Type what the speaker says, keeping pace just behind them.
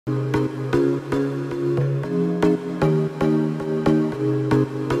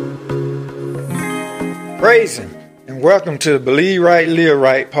Praise Him, and welcome to the Believe Right, Live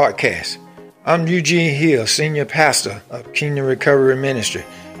Right podcast. I'm Eugene Hill, Senior Pastor of Kingdom Recovery Ministry,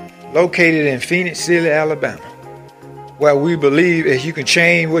 located in Phoenix City, Alabama, where we believe if you can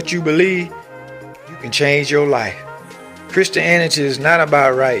change what you believe, you can change your life. Christianity is not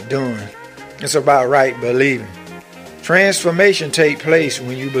about right doing, it's about right believing. Transformation takes place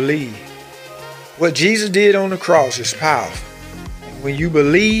when you believe. What Jesus did on the cross is powerful. When you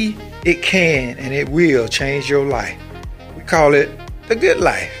believe, it can and it will change your life. We call it the good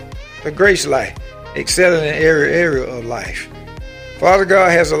life, the grace life, excelling in every area of life. Father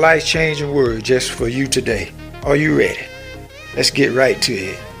God has a life-changing word just for you today. Are you ready? Let's get right to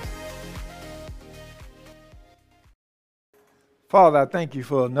it. Father, I thank you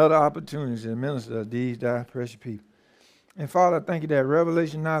for another opportunity to minister to these thy precious people. And Father, I thank you that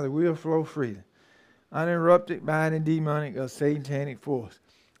revelation knowledge will flow freely, uninterrupted by any demonic or satanic force.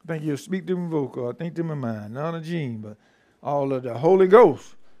 Thank you to speak to my vocal. I think to my mind, not a gene, but all of the Holy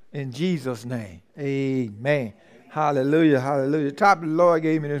Ghost in Jesus' name. Amen. Hallelujah, hallelujah. The topic the Lord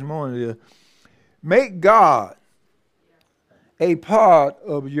gave me this morning is make God a part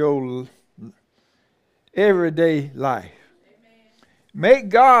of your everyday life. Make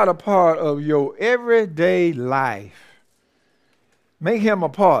God a part of your everyday life. Make him a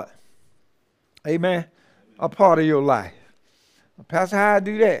part. Amen. A part of your life. Pastor, how I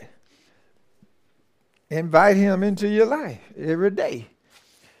do that? Invite him into your life every day.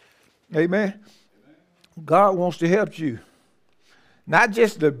 Amen. God wants to help you. Not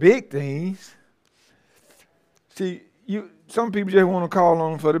just the big things. See, some people just want to call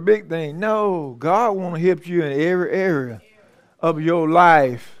on him for the big thing. No, God wants to help you in every area of your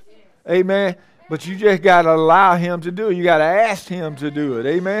life. Amen. But you just got to allow him to do it. You got to ask him to do it.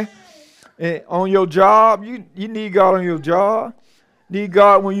 Amen. And on your job, you need God on your job. Need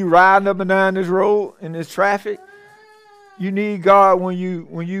God when you riding up and down this road in this traffic. You need God when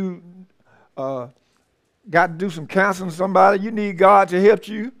you got to do some counseling with somebody. You need God to help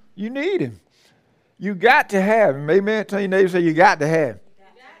you. You need him. You got to have him. Amen. Tell your neighbor, say you got to have him.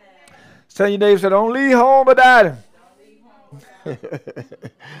 Tell your neighbor, say don't leave home without him.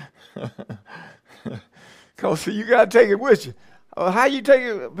 Because you got to take it with you. How you take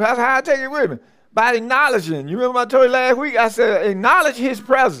it? Pastor, how I take it with me? By acknowledging. You remember I told you last week? I said acknowledge his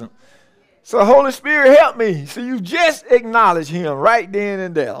presence. So Holy Spirit help me. So you just acknowledge him right then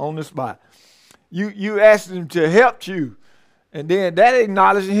and there on the spot. You ask him to help you. And then that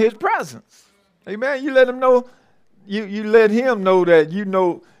acknowledging his presence. Amen. You let him know. You let him know that you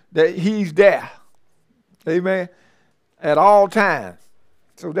know that he's there. Amen. At all times.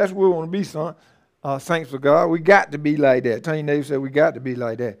 So that's where we want to be, son. Thanks for God. We got to be like that. Tell your neighbor, say we got to be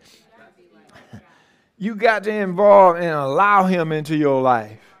like that. You got to involve and allow him into your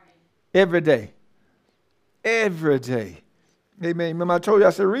life every day. Every day. Amen. Remember I told you,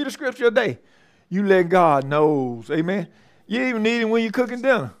 I said, read the scripture a day. You let God knows. Amen. You even need him when you're cooking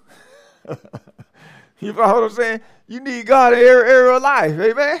dinner. You follow what I'm saying? You need God in every area of life.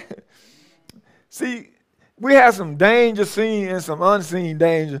 Amen. See, we have some danger seen and some unseen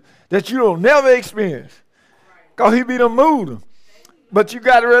danger that you don't never experience. Because he be done moved them. But you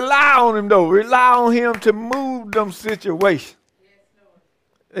got to rely on him, though. Rely on him to move them situations.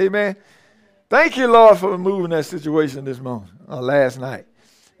 Amen. Thank you, Lord, for moving that situation this morning, last night.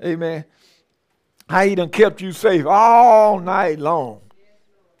 Amen. How he done kept you safe all night long.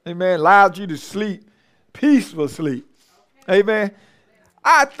 Amen. Allowed you to sleep, peaceful sleep. Amen.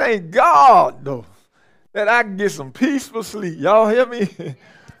 I thank God, though, that I can get some peaceful sleep. Y'all hear me?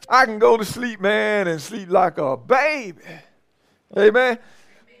 I can go to sleep, man, and sleep like a baby. Amen.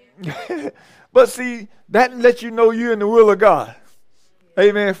 But see, that lets you know you're in the will of God.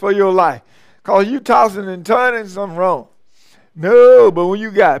 Amen. For your life. Because you tossing and turning, something wrong. No, but when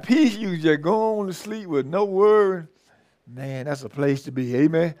you got peace, you just go on to sleep with no worry. Man, that's a place to be.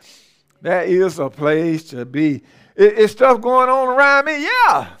 Amen. That is a place to be. Is stuff going on around me?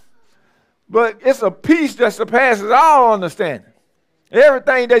 Yeah. But it's a peace that surpasses all understanding.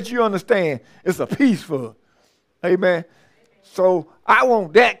 Everything that you understand is a peaceful. Amen. So I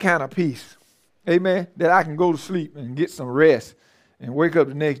want that kind of peace. Amen. That I can go to sleep and get some rest and wake up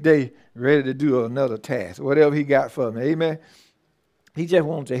the next day ready to do another task, whatever he got for me. Amen. He just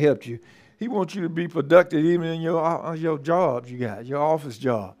wants to help you. He wants you to be productive even in your jobs you got, your office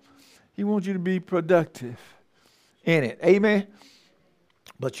job. He wants you to be productive in it. Amen.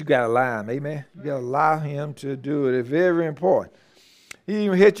 But you got to allow him. Amen. You got to allow him to do it. It's very important. He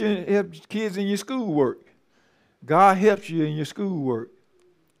even helps kids in your schoolwork. God helps you in your schoolwork.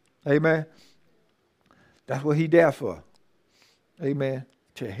 Amen. That's what he there for. Amen.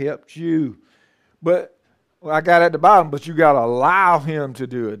 To help you. But Well, I got at the bottom, but you got to allow him to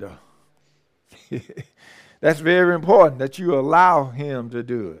do it, though. That's very important, that you allow him to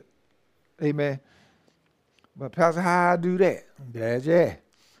do it. Amen. But Pastor, how I do that? I'm glad you asked.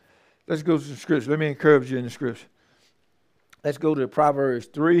 Let's go to the scripture. Let me encourage you in the scripture. Let's go to Proverbs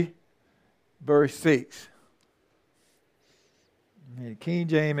 3, verse 6. King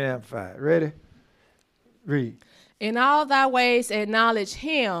James Amplified. Ready? Read. In all thy ways acknowledge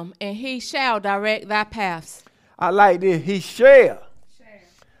him, and he shall direct thy paths. I like this. He shall.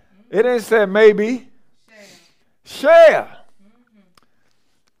 Mm-hmm. It didn't say maybe. Shall.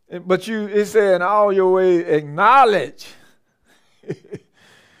 Mm-hmm. But it said in all your ways acknowledge.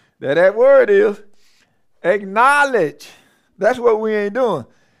 that word is acknowledge. That's what we ain't doing.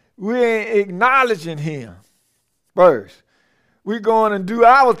 We ain't acknowledging him first. We going and do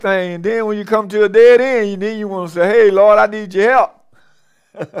our thing, and then when you come to a dead end, then you want to say, hey, Lord, I need your help.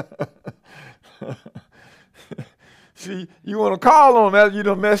 See, you want to call on him after you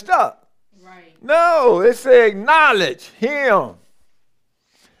done messed up. Right. No, it said acknowledge him.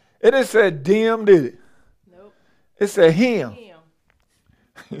 It didn't say dim, did it? Nope. It said him.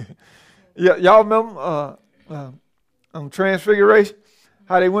 Yeah, y'all remember on Transfiguration,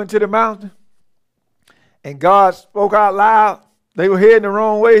 how they went to the mountain? And God spoke out loud. They were heading the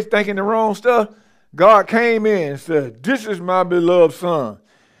wrong way, thinking the wrong stuff. God came in and said, this is my beloved son.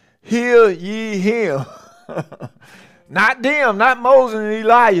 Hear ye him. Not them, not Moses and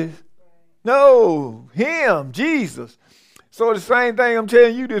Elias. No, him, Jesus. So the same thing I'm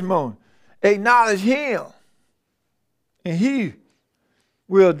telling you this morning. Acknowledge him. And he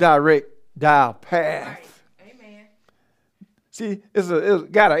will direct thy path. Amen. See, it's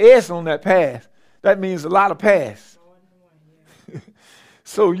got an S on that path. That means a lot of paths.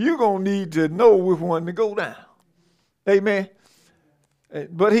 So you're going to need to know which one to go down. Amen.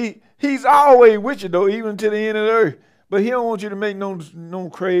 But he's always with you, though, even to the end of the earth. But he don't want you to make no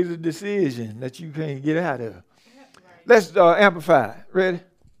crazy decision that you can't get out of. Let's amplify. Ready?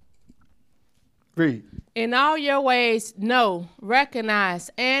 Read. In all your ways, know, recognize,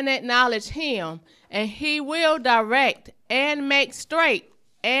 and acknowledge him, and he will direct and make straight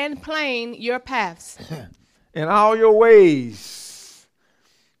and plain your paths. In all your ways.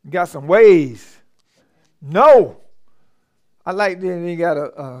 You got some ways. No. I like that you got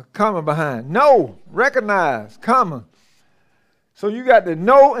a comma behind. No. Recognize. Comma. So you got to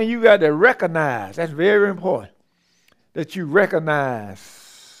know and you got to recognize. That's very important. That you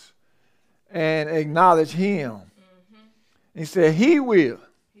recognize and acknowledge him. Mm-hmm. He said he will.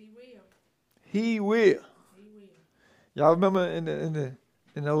 He will. He will. He will. Y'all remember in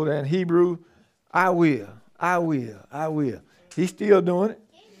the old in Hebrew? I will. I will. I will. He's still doing it.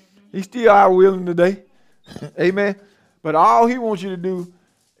 He's still our willing today. Amen. But all he wants you to do,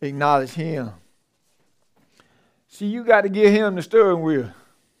 acknowledge him. See, you got to give him the steering wheel.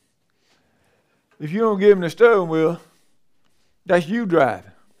 If you don't give him the steering wheel, that's you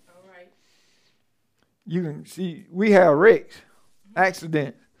driving. All right. You can see, we have wrecks,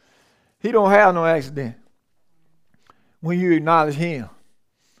 accidents. He don't have no accident. When you acknowledge him,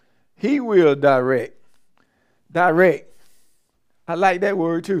 he will direct. Direct. I like that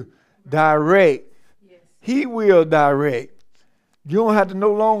word too. Direct. Yes. He will direct. You don't have to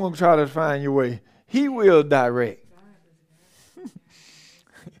no longer try to find your way. He will direct.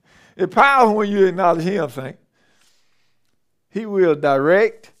 It's powerful when you acknowledge him, think. He will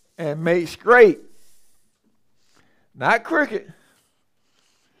direct and make straight. Not crooked.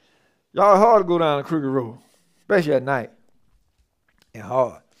 Y'all hard to go down a crooked road, especially at night. And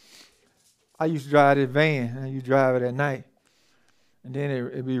hard. I used to drive this van, and you drive it at night. And then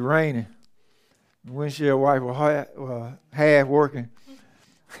it'd be raining. The windshield wiper was half working.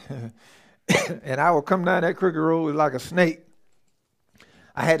 And I would come down that crooked road like a snake.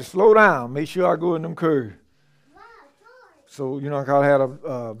 I had to slow down, make sure I go in them curves. So, I had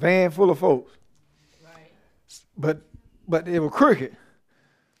a van full of folks. Right. But it was crooked.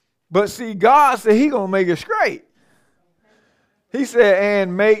 But see, God said he going to make it straight. He said,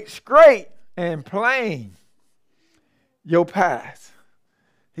 and make straight and plain your path.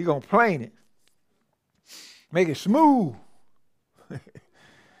 He going to plane it. Make it smooth.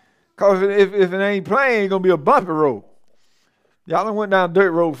 Because if it ain't plain, it's going to be a bumpy road. Y'all done went down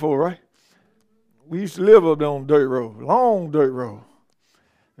dirt road before, right? We used to live up there on dirt road, long dirt road.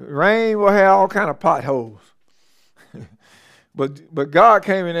 Rain will have all kind of potholes. But God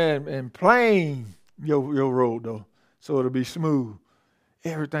came in there and planed your road, though, so it'll be smooth.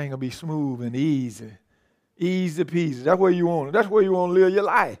 Everything will be smooth and easy. Easy peasy. That's where you want it. That's where you want to live your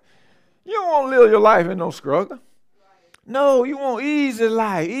life. You don't want to live your life in no struggle. No, you want easy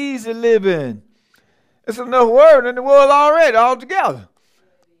life, easy living. It's enough word in the world already, altogether.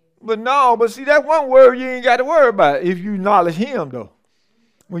 But see, that one word you ain't got to worry about if you acknowledge him, though,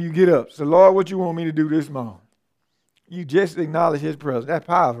 when you get up. So, Lord, what you want me to do this morning? You just acknowledge his presence. That's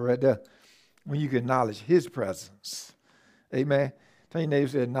powerful right there, when you can acknowledge his presence. Amen. Tell your neighbor,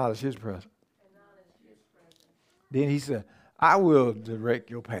 said, acknowledge his presence. Then he said, I will direct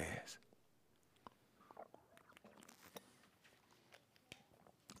your paths.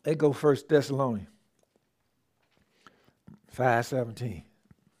 Let's go 1 Thessalonians 5:17.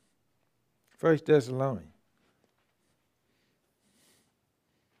 1 Thessalonians.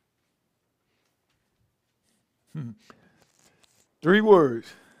 Three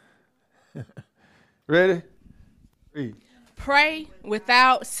words. Ready? Read. Pray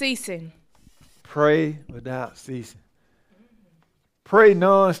without ceasing. Pray without ceasing. Pray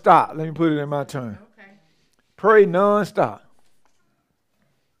non-stop. Let me put it in my term. Okay. Pray non-stop.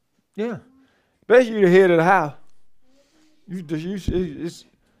 Yeah. Especially you the head of the house.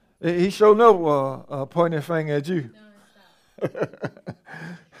 He showing up pointing finger at you.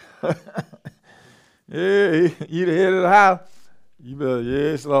 Yeah, you the head of the house. You better,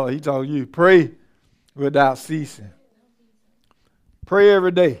 yes, Lord. He talking to you. Pray without ceasing. Pray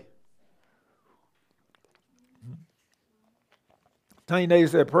every day. Tell your neighbor,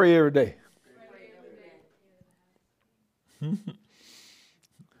 say, pray every day.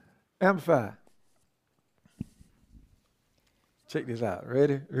 Amplify. Check this out.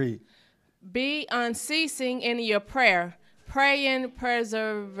 Ready? Read. Be unceasing in your prayer, praying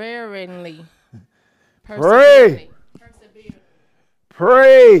perseveringly. Pray.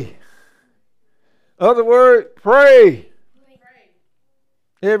 Pray. Other word, pray.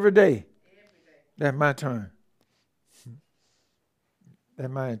 Every day. That's my turn. That's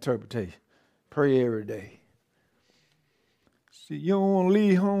my interpretation. Pray every day. See, you don't want to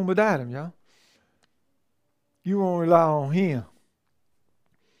leave home without him, y'all. You want to rely on him.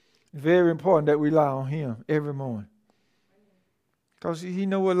 It's very important that we rely on him every morning. Because he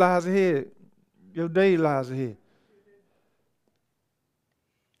knows what lies ahead. Your day lies ahead.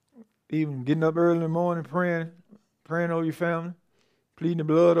 Even getting up early in the morning, praying over your family, pleading the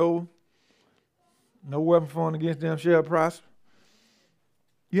blood over. No weapon formed against them shall prosper.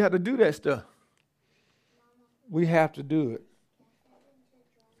 You have to do that stuff. We have to do it.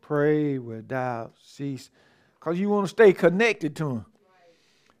 Pray without cease. Because you want to stay connected to him.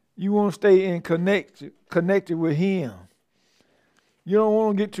 You want to stay connected with him. You don't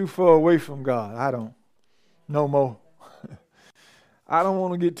want to get too far away from God. I don't. No more. I don't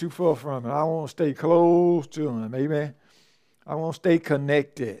want to get too far from him. I want to stay close to him. Amen. I want to stay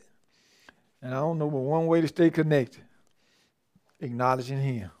connected. And I don't know but one way to stay connected. Acknowledging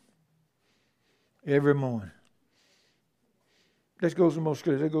him. Every morning. Let's go to some more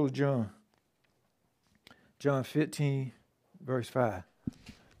scripture. Let's go to John. John 15, verse 5.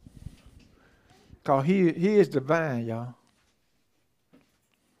 Because he is the vine, y'all.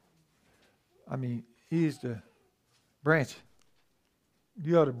 I mean, he is the branch.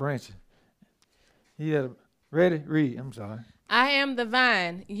 You are the branches. Ready? Read. I'm sorry. I am the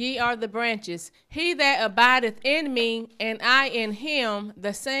vine, ye are the branches. He that abideth in me, and I in him,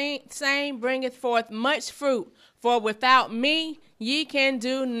 the same bringeth forth much fruit. For without me, ye can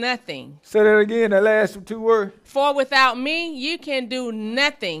do nothing. Say that again, the last two words. For without me, you can do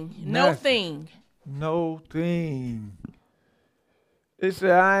nothing. No thing. No thing. It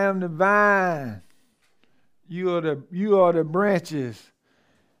said, I am the vine. You are the branches.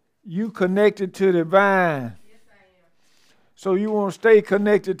 You connected to the vine. Yes, I am. So you want to stay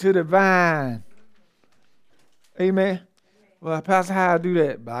connected to the vine. Amen. Well, Pastor, how I do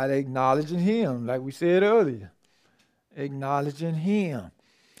that? By acknowledging him, like we said earlier. Acknowledging him.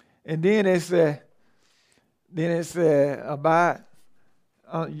 And then it said, abide.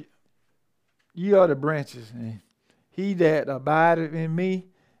 Ye are the branches. And he that abideth in me,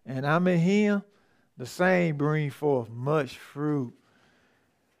 and I'm in him, the same bring forth much fruit.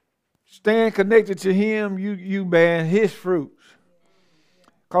 Staying connected to him, you bear his fruits.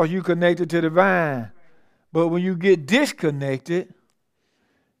 Because you connected to the vine. But when you get disconnected,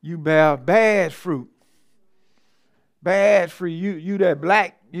 you bear bad fruit. Bad fruit. You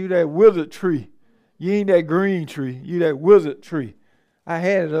that withered tree. You ain't that green tree. You that withered tree. I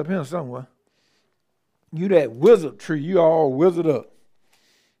had it up here somewhere. You that withered tree. You all withered up.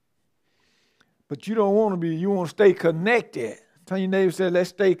 But you don't want to be. You want to stay connected. Tell your neighbor, say, let's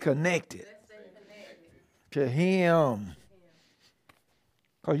stay connected. To him.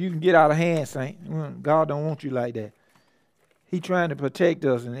 Because you can get out of hand, saint. God don't want you like that. He trying to protect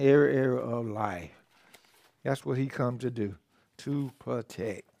us in every area of life. That's what he come to do. To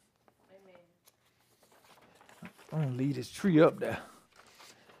protect. I'm going to leave this tree up there.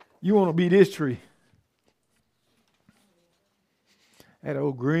 You want to be this tree. That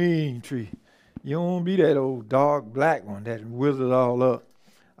old green tree. You don't want to be that old dark black one that withered all up.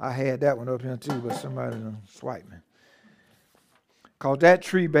 I had that one up here too, but somebody done swiped me. Because that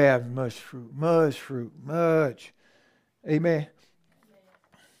tree bears much fruit. Much. Amen.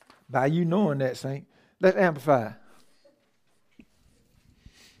 By you knowing that, saint, let's amplify.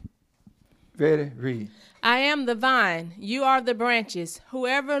 Ready? Read. I am the vine, you are the branches.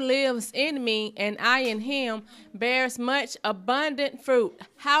 Whoever lives in me and I in him bears much abundant fruit.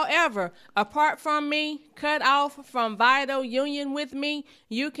 However, apart from me, cut off from vital union with me,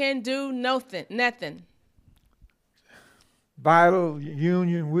 you can do nothing. Vital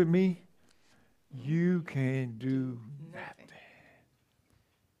union with me, you can do nothing.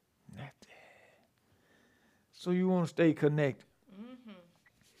 So you want to stay connected.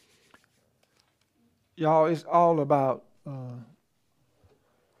 Y'all, it's all about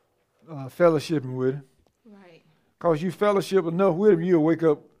fellowshipping with him. Right. Because you fellowship enough with him, you'll wake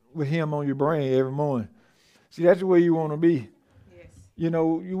up with him on your brain every morning. See, that's the way you want to be. Yes. You know,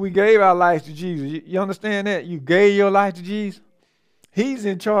 we gave our lives to Jesus. You understand that? You gave your life to Jesus. He's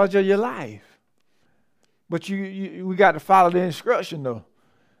in charge of your life. But we got to follow the instruction, though.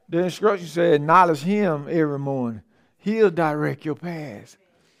 The instruction said, acknowledge him every morning. He'll direct your paths.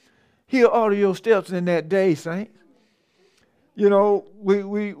 He'll order your steps in that day, saints. You know,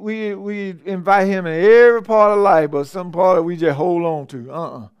 we invite him in every part of life, but some part of we just hold on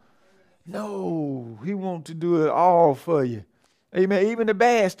to. No, he wants to do it all for you. Amen. Even the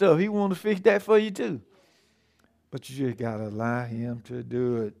bad stuff, he wants to fix that for you too. But you just got to allow him to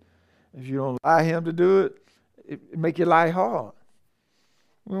do it. If you don't allow him to do it, it make your life hard.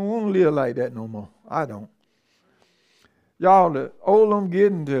 We don't want to live like that no more. I don't. Y'all, the older I'm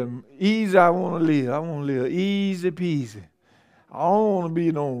getting, the easy I want to live. I want to live easy peasy. I don't want to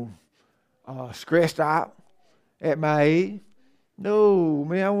be no stressed out at my age. No,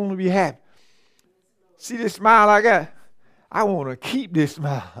 man, I want to be happy. See this smile I got? I want to keep this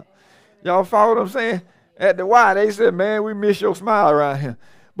smile. Y'all follow what I'm saying? At the Y, they said, man, we miss your smile around here.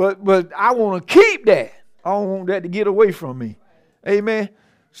 But I want to keep that. I don't want that to get away from me. Amen.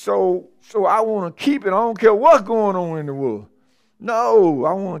 So I want to keep it. I don't care what's going on in the world. No,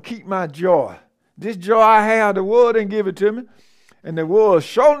 I want to keep my joy. This joy I have, the world didn't give it to me. And the world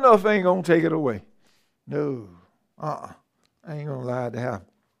sure enough ain't going to take it away. No. I ain't going to allow it to happen.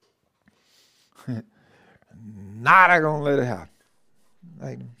 Nada going to let it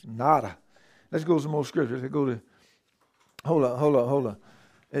happen. Nada. Let's go to some more scriptures. Let's go to, hold on.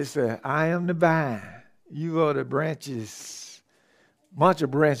 It said, I am the vine. You are the branches. Bunch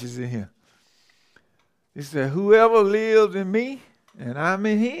of branches in here. It said, whoever lives in me and I'm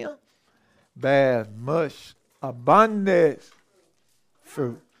in him bears much abundance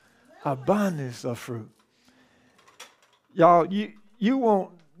fruit. Abundance of fruit. Y'all, you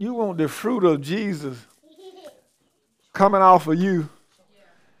want the fruit of Jesus coming off of you,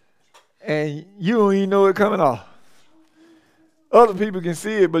 and you don't even know it coming off. Other people can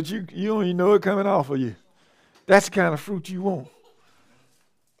see it, but you don't even know it coming off of you. That's the kind of fruit you want.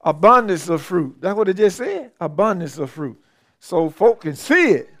 Abundance of fruit. That's what it just said. Abundance of fruit. So folk can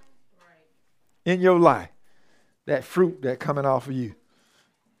see it in your life. That fruit that coming off of you.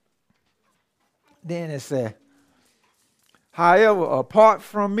 Then it said, however, apart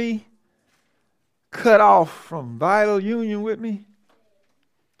from me, cut off from vital union with me.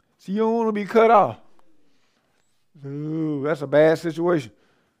 So you don't want to be cut off. Ooh, that's a bad situation.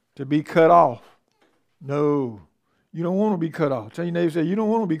 To be cut off. No. You don't want to be cut off. Tell your neighbor, say, you don't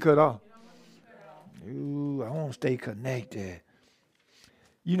want to be cut off. Ooh, I want to stay connected.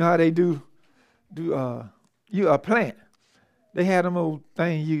 You know how they do you a plant. They had them old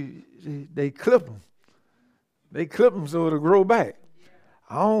thing, they clip them. They clip them so it'll grow back.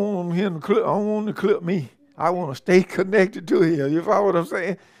 I don't want him to clip. I don't want him to clip me. I want to stay connected to him. You follow what I'm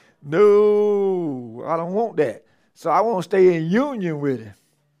saying? No, I don't want that. So I want to stay in union with him.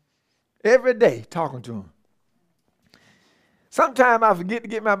 Every day talking to him. Sometimes I forget to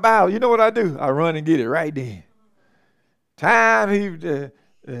get my Bible. You know what I do? I run and get it right then. The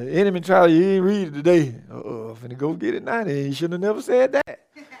enemy try you ain't read it today. I'm finna go get it now. He should have never said that.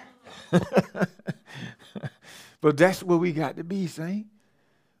 But that's where we got to be, saint.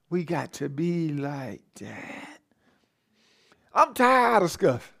 We got to be like that. I'm tired of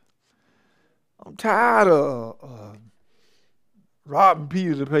stuff. I'm tired of robbing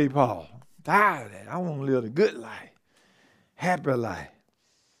Peter to pay Paul. I'm tired of that. I want to live a good life. Happy life,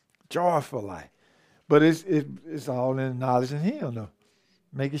 joyful life. But it's all in knowledge in him, though.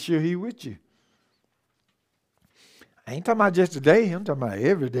 Making sure he with you. I ain't talking about just today. I'm talking about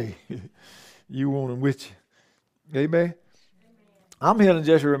every day. You want him with you. Amen. I'm here to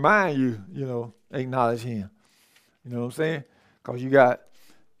just remind you, acknowledge him. You know what I'm saying? Because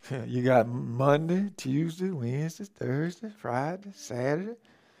you got Monday, Tuesday, Wednesday, Thursday, Friday, Saturday.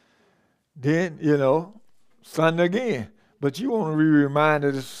 Then, Sunday again. But you want to be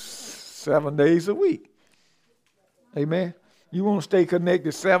reminded 7 days a week. Amen. You want to stay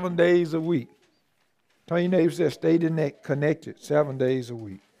connected 7 days a week. Tell your neighbor, say, stay connected 7 days a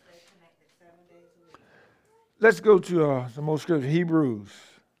week. Let's go to some more scripture. Hebrews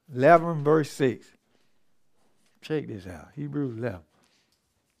 11, verse 6. Check this out. Hebrews 11.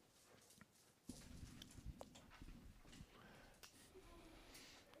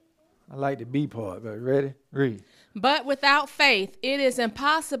 I like the B part, but ready? Read. But without faith it is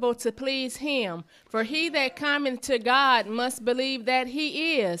impossible to please him. For he that cometh to God must believe that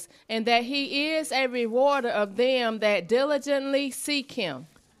he is, and that he is a rewarder of them that diligently seek him.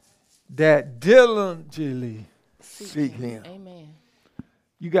 That diligently seek him. Amen.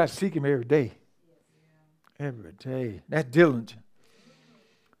 You got to seek him every day. Every day. That's diligent.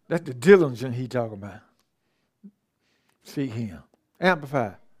 That's the diligent he talking about. Seek him.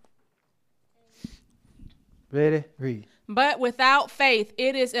 Amplify. Ready? Read. But without faith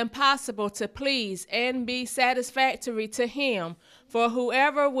it is impossible to please and be satisfactory to him. For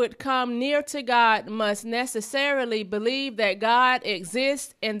whoever would come near to God must necessarily believe that God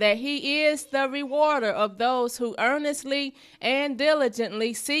exists and that he is the rewarder of those who earnestly and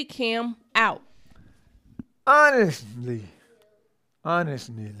diligently seek him out. Honestly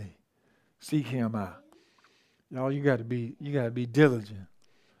seek him out. Y'all, you gotta be diligent.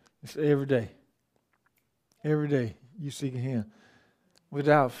 It's every day. Every day you seeking him.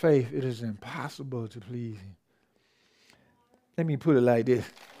 Without faith, it is impossible to please him. Let me put it like this.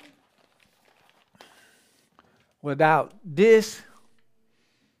 Without this,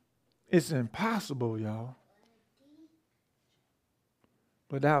 it's impossible, y'all.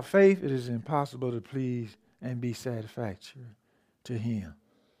 Without faith, it is impossible to please and be satisfactory to him.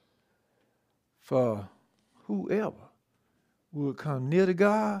 For whoever would come near to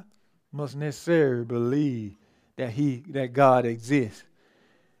God must necessarily believe that God exists.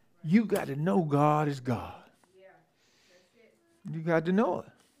 You got to know God is God. You got to know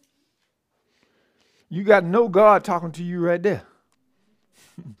it. You got to know God talking to you right there.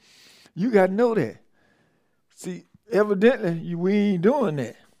 You got to know that. See, evidently, we ain't doing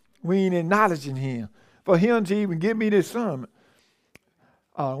that. We ain't acknowledging him. For him to even give me this sermon.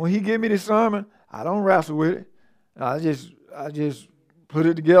 When he give me this sermon, I don't wrestle with it. I just put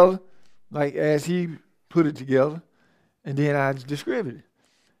it together like as he put it together, and then I just distribute it.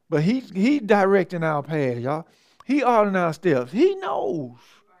 But he directing our path, y'all. He ordering our steps. He knows.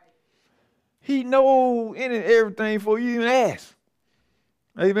 He knows any and everything before you even ask.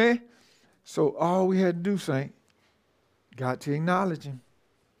 Amen? So all we had to do, saint, got to acknowledge him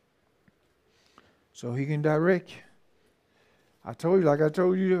so he can direct you. I told you,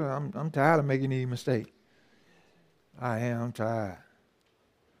 I'm tired of making these mistakes. I'm tired.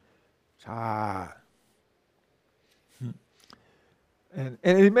 And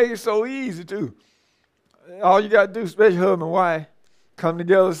it makes it so easy too. All you got to do, especially husband and wife, come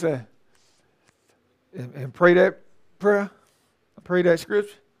together and say, and pray that prayer, pray that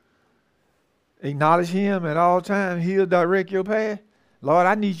scripture. Acknowledge him at all times. He'll direct your path. Lord,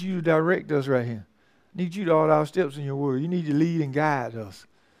 I need you to direct us right here. I need you to order our steps in your word. You need to lead and guide us.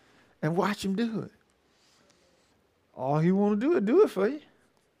 And watch him do it. All he want to do it for you.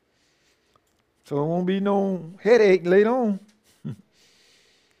 So it won't be no headache later on.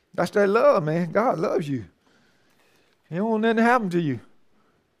 That's that love, man. God loves you. He don't want nothing to happen to you.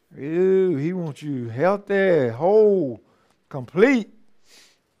 Ew, he wants you healthy, whole, complete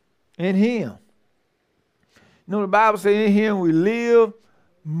in him. You know the Bible says in him we live,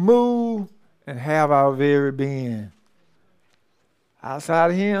 move, and have our very being.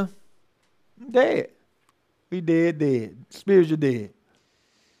 Outside of him, dead. We dead. Spiritual dead.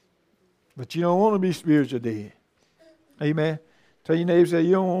 But you don't want to be spiritual dead. Amen. Tell your neighbor, say,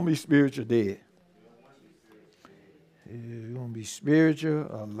 you don't want to be spiritual dead. You want to be spiritual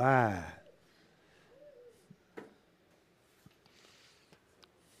alive.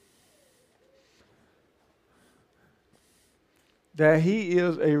 That he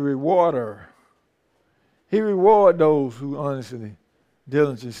is a rewarder. He rewards those who honestly,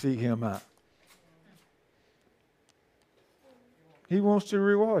 diligently seek him out. He wants to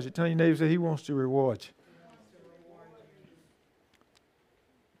reward you. Tell your neighbor, say, he wants to reward you.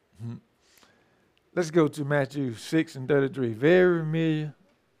 Let's go to Matthew 6:33. Very familiar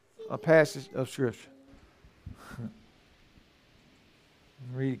passage of scripture.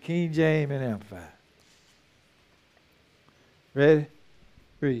 Read King James and Amplified. Ready?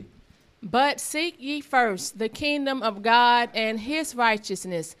 Read. But seek ye first the kingdom of God and his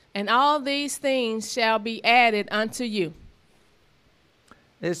righteousness, and all these things shall be added unto you.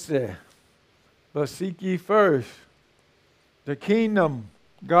 It said, but seek ye first the kingdom,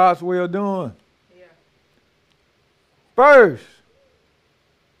 God's way of doing. Yeah. First,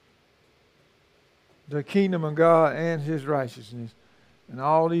 the kingdom of God and his righteousness, and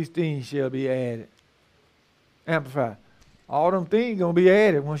all these things shall be added. Amplify. All them things going to be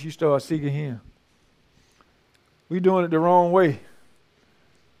added once you start seeking him. We doing it the wrong way.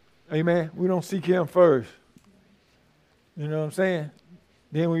 Amen. We don't seek him first. You know what I'm saying?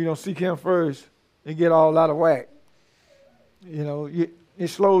 Then when you don't seek him first, it get all out of whack. You know, it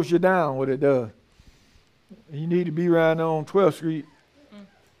slows you down, what it does. You need to be around there on 12th Street.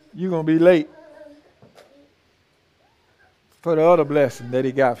 You're going to be late for the other blessing that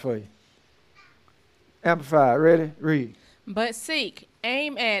he got for you. Amplified. Ready? Read. But seek,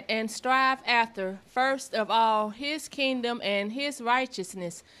 aim at, and strive after, first of all, his kingdom and his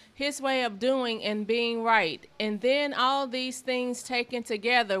righteousness, his way of doing and being right. And then all these things taken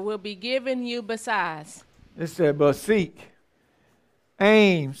together will be given you besides. It said, but seek,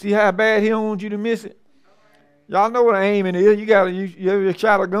 aim. See how bad he don't want you to miss it? Y'all know what aiming is. You ever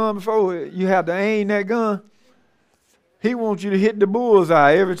shot a gun before? You have to aim that gun. He wants you to hit the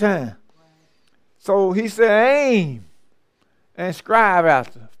bullseye every time. So he said, aim and strive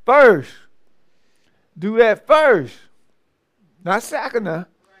after. First. Do that first. Not second now.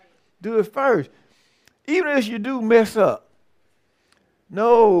 Do it first. Even if you do mess up.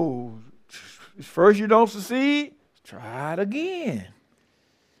 No. First you don't succeed, try it again.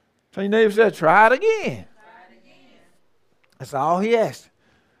 So your neighbor said, try it again. That's all he asked.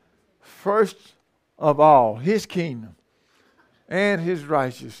 First of all, his kingdom and his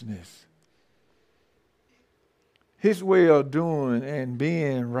righteousness. His way of doing and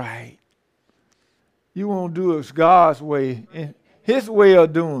being right. You won't do it God's way, and his way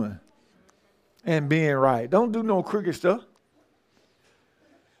of doing and being right. Don't do no crooked stuff.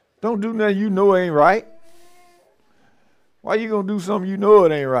 Don't do nothing you know ain't right. Why you going to do something you know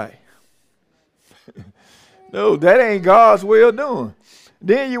it ain't right? No, that ain't God's way of doing.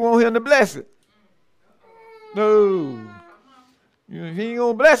 Then you want him to bless it. No. He ain't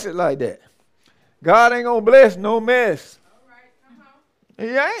going to bless it like that. God ain't going to bless no mess. He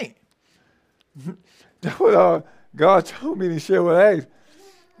ain't. That's what God told me to share with Ace.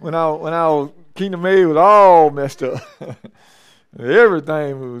 When I was, Kingdom Aid was all messed up.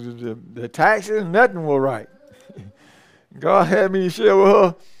 Everything was, the taxes, nothing was right. God had me share with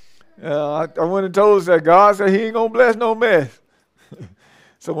her. I went and told her that God said he ain't going to bless no mess.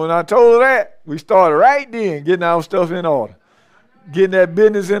 So when I told her that, we started right then getting our stuff in order. Getting that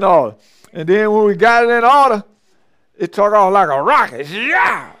business in order. And then when we got it in order, it took off like a rocket.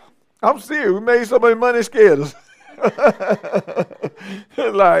 Yeah! I'm serious. We made so much money scared us.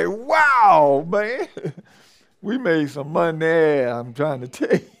 Like, wow, man. We made some money there, I'm trying to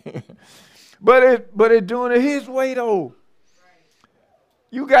tell you. But it doing it his way, though.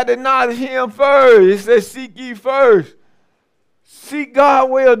 You got to acknowledge him first. It says, seek ye first. Seek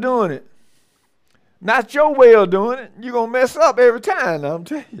God's way of doing it. Not your way of doing it. You're going to mess up every time, I'm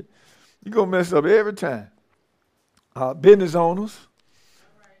telling you. You're going to mess up every time. Business owners,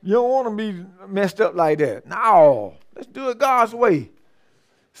 you don't want to be messed up like that. No, let's do it God's way.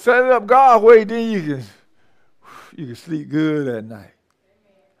 Set it up God's way, then you can sleep good at night.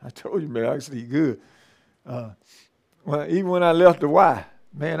 I told you, man, I can sleep good. Even when I left the Y,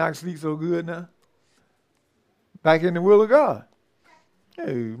 man, I can sleep so good now. Back in the will of God.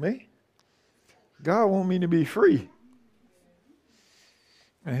 Hey, man. God want me to be free.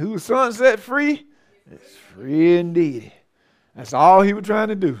 And who the Son set free, it's free indeed. That's all he was trying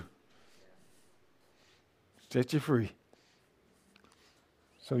to do. Set you free.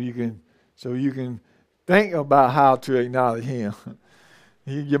 So you can think about how to acknowledge him.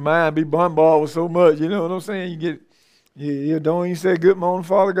 Your mind be bombarded with so much, you know what I'm saying? You don't even say good morning,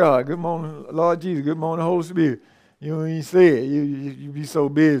 Father God, good morning, Lord Jesus, good morning, Holy Spirit. You don't even say it. You be so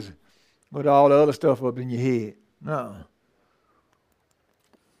busy with all the other stuff up in your head. No.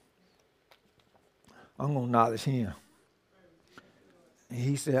 I'm going to acknowledge him. And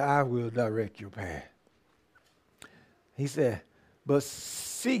he said, I will direct your path. He said, but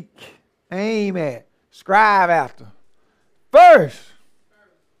seek, aim at, strive after. First.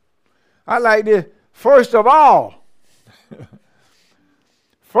 I like this. First of all.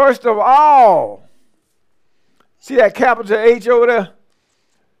 First of all. See that capital H over there?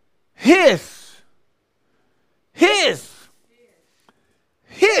 His.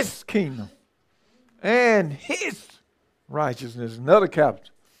 his kingdom and his righteousness. Another capital.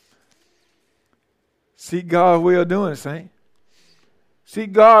 Seek God's will doing it, saint.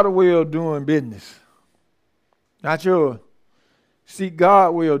 Seek God's will doing business. Not yours. Seek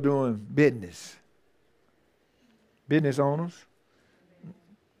God's will doing business. Business owners.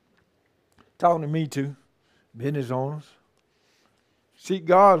 Talking to me too. Business owners. Seek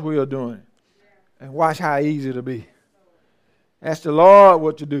God's will doing it. And watch how easy it'll be. Ask the Lord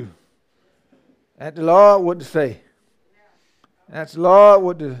what to do. Ask the Lord what to say. Ask the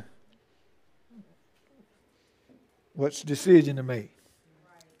Lord what's the decision to make.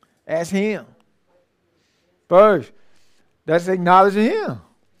 Ask him. First, that's acknowledging him.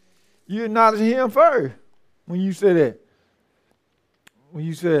 You acknowledge him first when you say that. When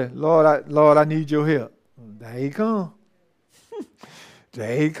you say, Lord, I need your help. There he come.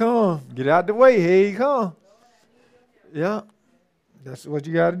 There he come. Get out the way. Here he come. Yeah. That's what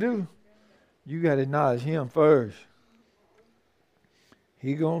you got to do. You got to acknowledge him first.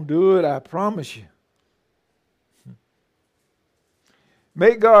 He going to do it, I promise you.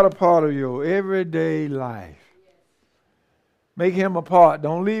 Make God a part of your everyday life. Make him a part.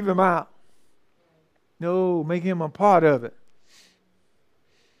 Don't leave him out. No, make him a part of it.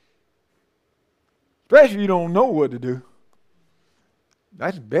 Especially if you don't know what to do.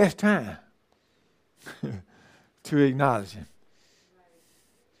 That's the best time to acknowledge him.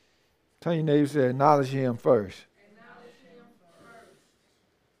 Tell your neighbor, say, acknowledge him first.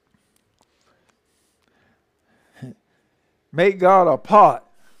 Make God a part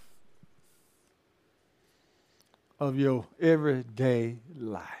of your everyday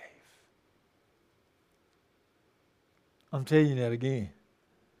life. I'm telling you that again.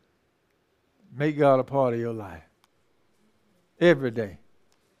 Make God a part of your life. Every day.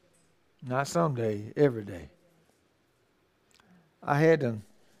 Not someday, every day. I had them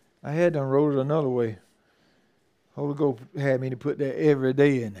wrote it another way. Holy Ghost had me to put that every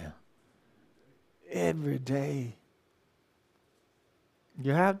day in there. Every day.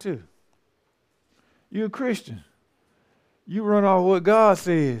 You have to. You're a Christian. You run off what God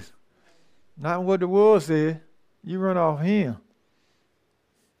says, not what the world says. You run off him.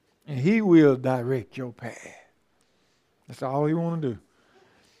 And he will direct your path. That's all he want to do.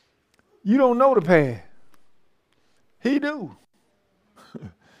 You don't know the path. He do.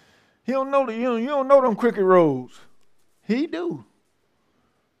 He don't know you don't know them crooked roads. He do.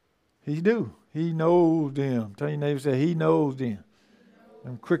 He do. He knows them. Tell your neighbor, say he knows them.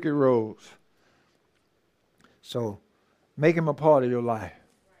 Them crooked roads. So make him a part of your life.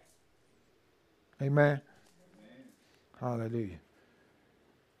 Amen. Hallelujah.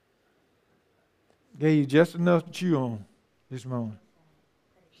 Gave you just enough to chew on this morning.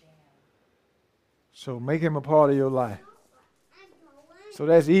 So make him a part of your life. So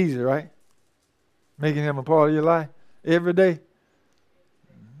that's easy, right? Making him a part of your life every day.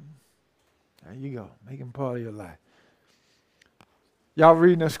 There you go. Make him part of your life. Y'all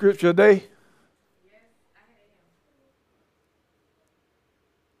reading the scripture today? Yes,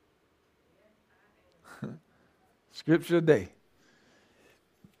 I am. Scripture today.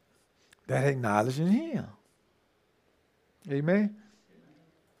 That acknowledging him. Amen?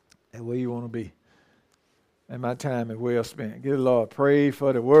 That's where you want to be. And my time is well spent. Give the Lord praise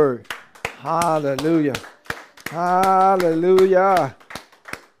for the word. Hallelujah. Hallelujah.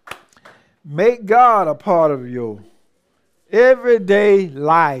 Make God a part of your everyday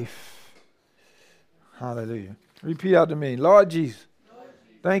life. Hallelujah. Repeat after me. Lord Jesus,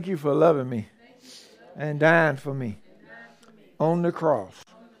 thank you for loving me and dying for me on the cross.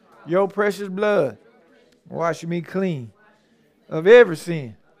 Your precious blood wash me clean of every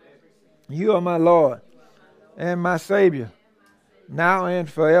sin. You are my Lord and my Savior, now and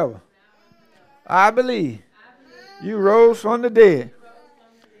forever. I believe you rose from the dead,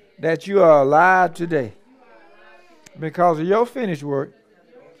 that you are alive today. Because of your finished work,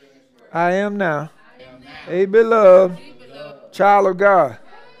 I am now a beloved child of God,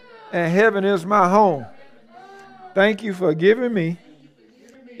 and heaven is my home. Thank you for giving me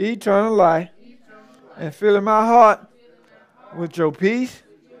eternal life and filling my heart with your peace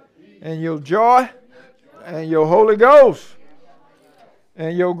and your joy and your Holy Ghost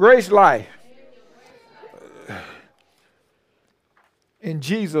and your grace life. In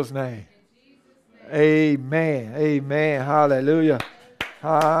Jesus' name. Amen. Amen. Hallelujah.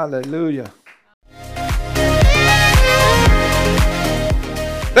 Hallelujah.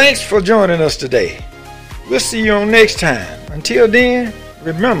 Thanks for joining us today. We'll see you on next time. Until then,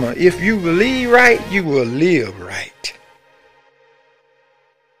 remember, if you believe right, you will live right.